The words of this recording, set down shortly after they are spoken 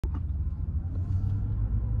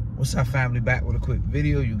What's up, family? Back with a quick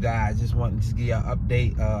video, you guys. Just wanted to give y'all an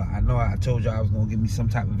update. I know I told y'all I was gonna give me some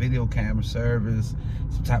type of video camera service,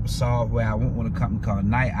 some type of software. I went with a company called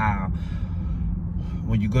Night Owl.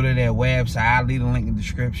 When you go to their website, I'll leave a link in the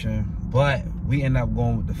description. But we ended up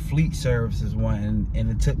going with the Fleet Services one,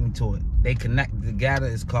 and it took me to it. They connected together.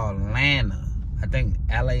 It's called Lana. I think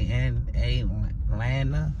L-A-N-A,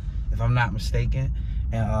 Lana, if I'm not mistaken.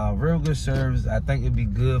 And real good service. I think it'd be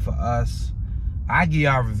good for us. I give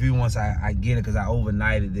y'all a review once I get it because I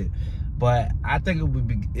overnighted it. But I think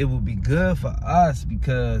it would be good for us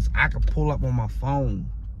because I could pull up on my phone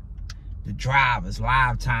the drivers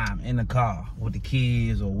live time in the car with the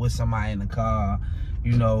kids or with somebody in the car.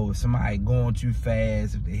 You know, if somebody going too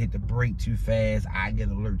fast, if they hit the brake too fast, I get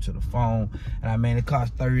alert to the phone. And I mean, it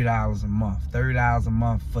costs $30 a month. $30 a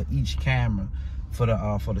month for each camera. For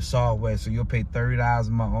the software, so you'll pay $30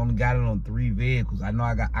 a month. I only got it on 3 vehicles. I know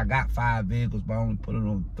I got 5 vehicles, but I only put it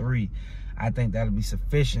on 3. I think that'll be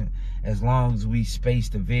sufficient as long as we space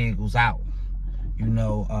the vehicles out. You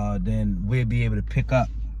know, then we'll be able to pick up.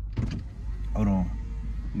 Hold on,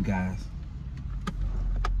 you guys.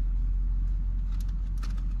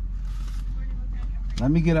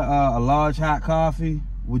 Let me get a large hot coffee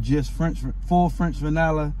with just full French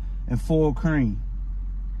vanilla and full cream.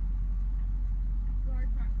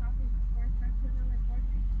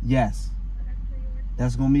 Yes,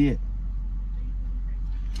 that's gonna be it.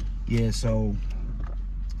 Yeah, so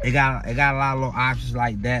it got a lot of little options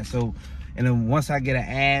like that. So, and then once I get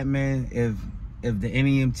an admin, if the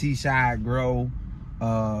NEMT side grow,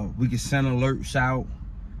 we can send alerts out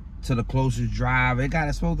to the closest driver.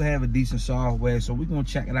 It's supposed to have a decent software, so we're gonna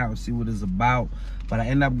check it out and see what it's about. But I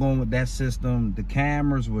ended up going with that system. The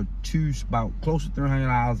cameras were about close to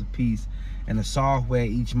 $300 a piece. And the software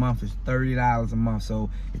each month is $30 a month. So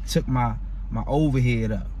it took my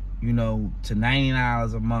overhead up, you know, to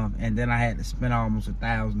 $90 a month. And then I had to spend almost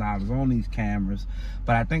 $1,000 on these cameras.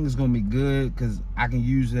 But I think it's gonna be good because I can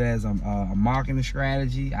use it as a marketing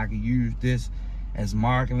strategy. I can use this as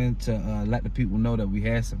marketing to let the people know that we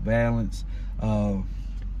have surveillance.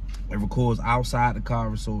 It records outside the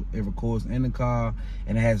car, so it records in the car,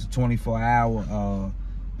 and it has a 24-hour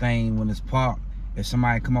thing when it's parked. If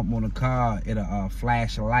somebody come up on the car, it'll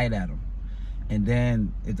flash a light at them. And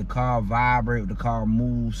then if the car vibrates, if the car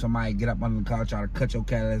moves, somebody get up under the car, try to cut your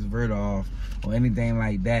catalytic converter off or anything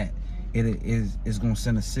like that, it's gonna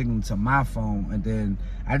send a signal to my phone. And then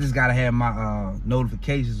I just gotta have my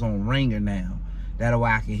notifications on ringer now. That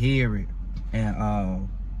way I can hear it. And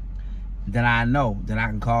then I know. Then I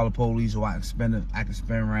can call the police, or I can spin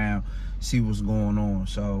around, see what's going on.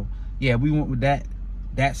 So yeah, we went with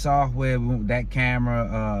that software, we went with that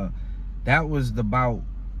camera. That was the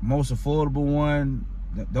most affordable one.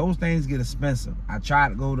 Those things get expensive. I tried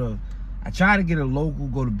to get a local,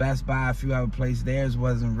 go to Best Buy, a few other places. Theirs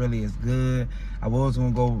wasn't really as good. I was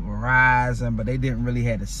gonna go with Verizon, but they didn't really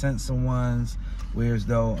have the sensor ones. Whereas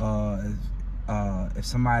though, if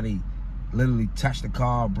somebody literally touched the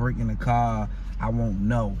car, break in the car, I won't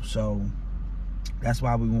know. So that's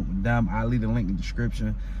why we went with them. I'll leave the link in the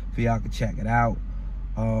description for y'all can check it out.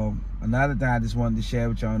 Another thing I just wanted to share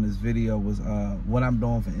with y'all in this video was what I'm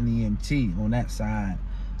doing for NEMT on that side.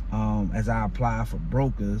 As I apply for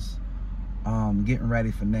brokers, getting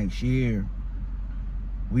ready for next year,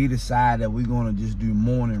 we decided that we're going to just do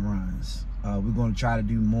morning runs. We're going to try to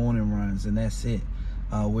do morning runs, and that's it.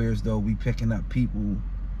 Whereas though we picking up people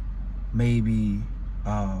maybe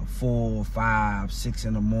 4, 5, 6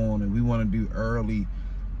 in the morning. We want to do early,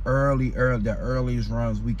 the earliest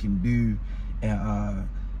runs we can do. And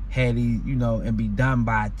you know, and be done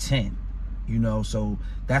by 10, you know. So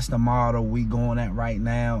that's the model we going at right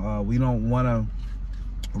now. We don't want to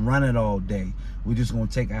run it all day. We're just gonna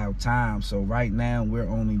take our time. So right now we're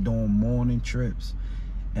only doing morning trips,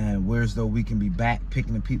 and whereas though we can be back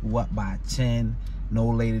picking the people up by 10, no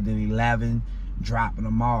later than 11, dropping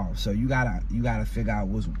them off. So you gotta figure out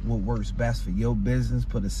what works best for your business,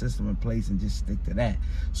 put a system in place, and just stick to that.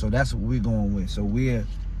 So that's what we're going with. So we'll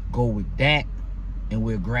go with that, and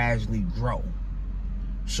we'll gradually grow.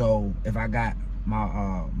 So if I got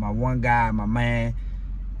my one guy, my man,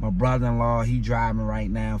 my brother-in-law, he driving right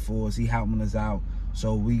now for us, he helping us out.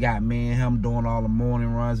 So we got me and him doing all the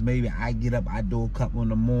morning runs. Maybe I get up, I do a couple in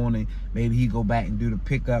the morning, maybe he go back and do the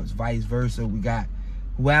pickups, vice versa. We got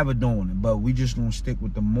whoever doing it, but we just gonna stick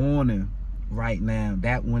with the morning right now,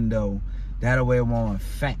 that window. That way it won't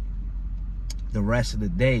affect the rest of the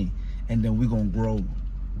day, and then we gonna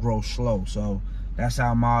grow slow. So that's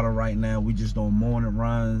our model right now. We just doing morning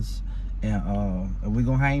runs, and we're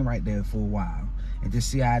gonna hang right there for a while and just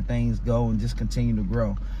see how things go and just continue to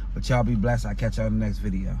grow. But y'all be blessed. I'll catch y'all in the next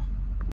video.